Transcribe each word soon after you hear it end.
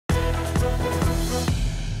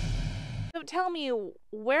So tell me,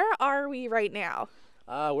 where are we right now?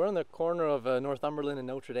 We're on the corner of Northumberland and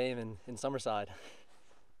Notre Dame in Summerside,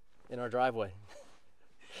 in our driveway.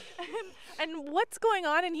 And what's going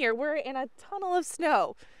on in here? We're in a tunnel of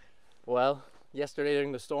snow. Well, yesterday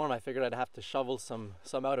during the storm, I figured I'd have to shovel some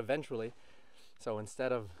out eventually. So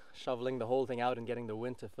instead of shoveling the whole thing out and getting the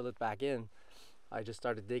wind to fill it back in, I just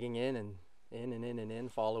started digging in and in and in and in,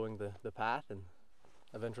 following the path, and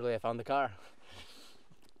eventually I found the car.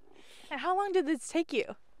 And how long did this take you?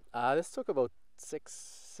 This took about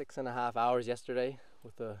six and a half hours yesterday,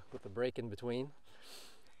 with the break in between.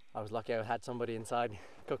 I was lucky I had somebody inside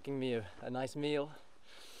cooking me a nice meal.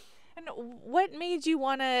 And what made you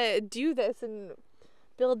want to do this and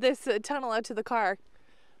build this tunnel out to the car?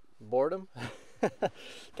 Boredom,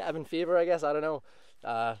 cabin fever, I guess. I don't know.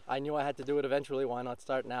 I knew I had to do it eventually. Why not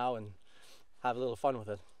start now and have a little fun with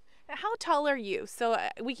it? How tall are you? So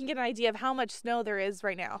we can get an idea of how much snow there is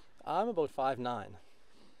right now. I'm about 5'9",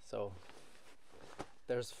 so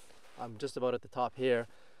I'm just about at the top here,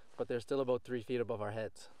 but there's still about 3 feet above our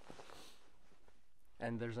heads.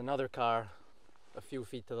 And there's another car a few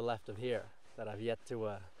feet to the left of here that I've yet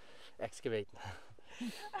to excavate.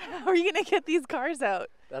 How are you going to get these cars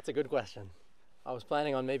out? That's a good question. I was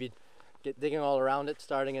planning on maybe digging all around it,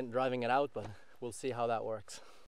 starting it and driving it out, but we'll see how that works.